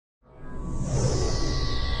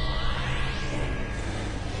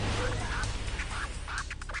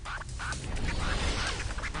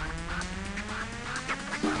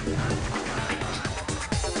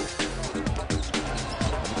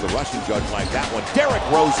question judge like that one. Derrick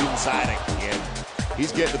Rose inside again.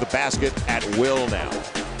 He's getting to the basket at will now.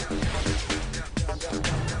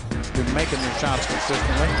 Been making their shots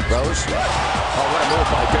consistently. Rose. Oh, what a move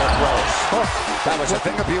by Derrick Rose. Oh, that was a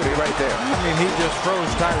thing of beauty right there. I mean, he just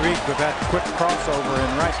froze Tyreek with that quick crossover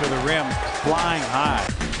and right to the rim, flying high.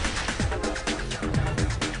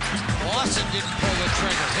 Lawson didn't pull the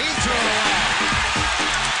trigger. He threw it away.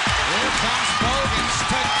 Here comes Bogans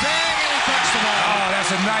to Dang, and he takes the ball. Oh,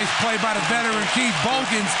 that's a nice play by the veteran Keith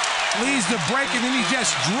Bogans. Leads the break, and then he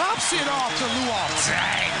just drops it off to Luol.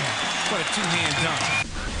 Dang! What a two-hand dunk.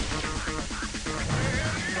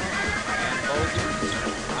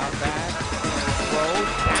 Out back. Rose.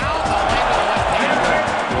 Down the lane of the left hand.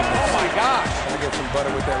 Oh, my gosh. Gotta get some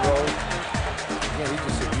butter with that roll. Again, he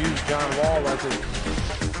just abused John Wall right there.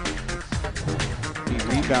 He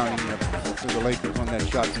rebounding to the Lakers on that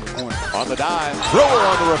shot from the corner. On the dive. Brewer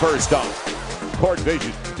on the reverse dunk. Court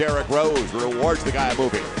vision. Derrick Rose rewards the guy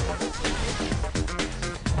moving.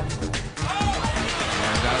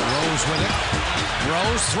 Got Rose with it.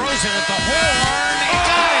 Rose throws it at the horn. He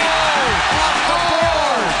got it. Off the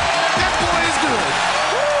board. That boy is good.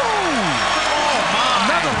 Woo! Oh, my.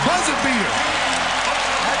 Another buzzer beater.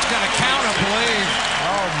 That's going to count, I believe.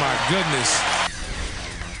 Oh, my goodness.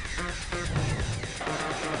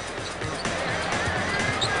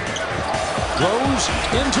 Rose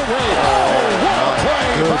into Wade. Oh, what a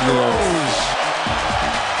play by Rose.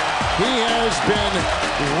 He has been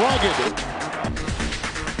rugged.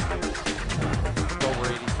 Over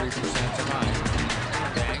 83% tonight.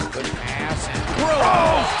 Dang, good pass. And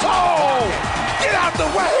Oh! Get out the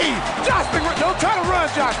way! Josh McRoberts, don't try to run,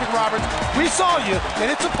 Josh McRoberts. We saw you,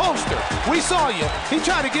 and it's a poster. We saw you. He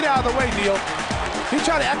tried to get out of the way, Neil. He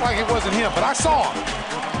tried to act like it wasn't him, but I saw him.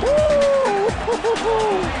 Woo!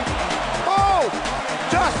 Oh!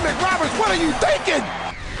 Josh McRoberts, what are you thinking?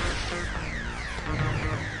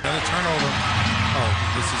 Another turnover. Oh,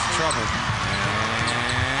 this is trouble.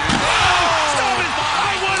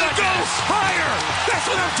 I want to go higher. That's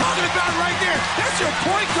what I'm talking about right there. That's your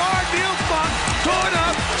point guard, Neil Funk, going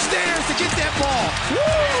up stairs to get that ball.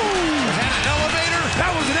 Woo! was that an elevator?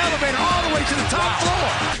 That was an elevator all the way to the top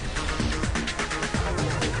floor.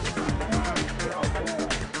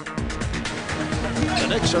 The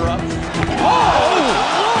Knicks are up. Oh!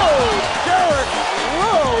 Derrick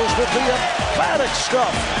Rose with the emphatic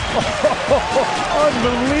stuff.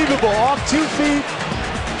 Unbelievable. Off 2 feet.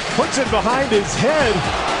 Puts it behind his head.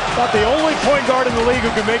 About the only point guard in the league who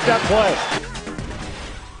can make that play.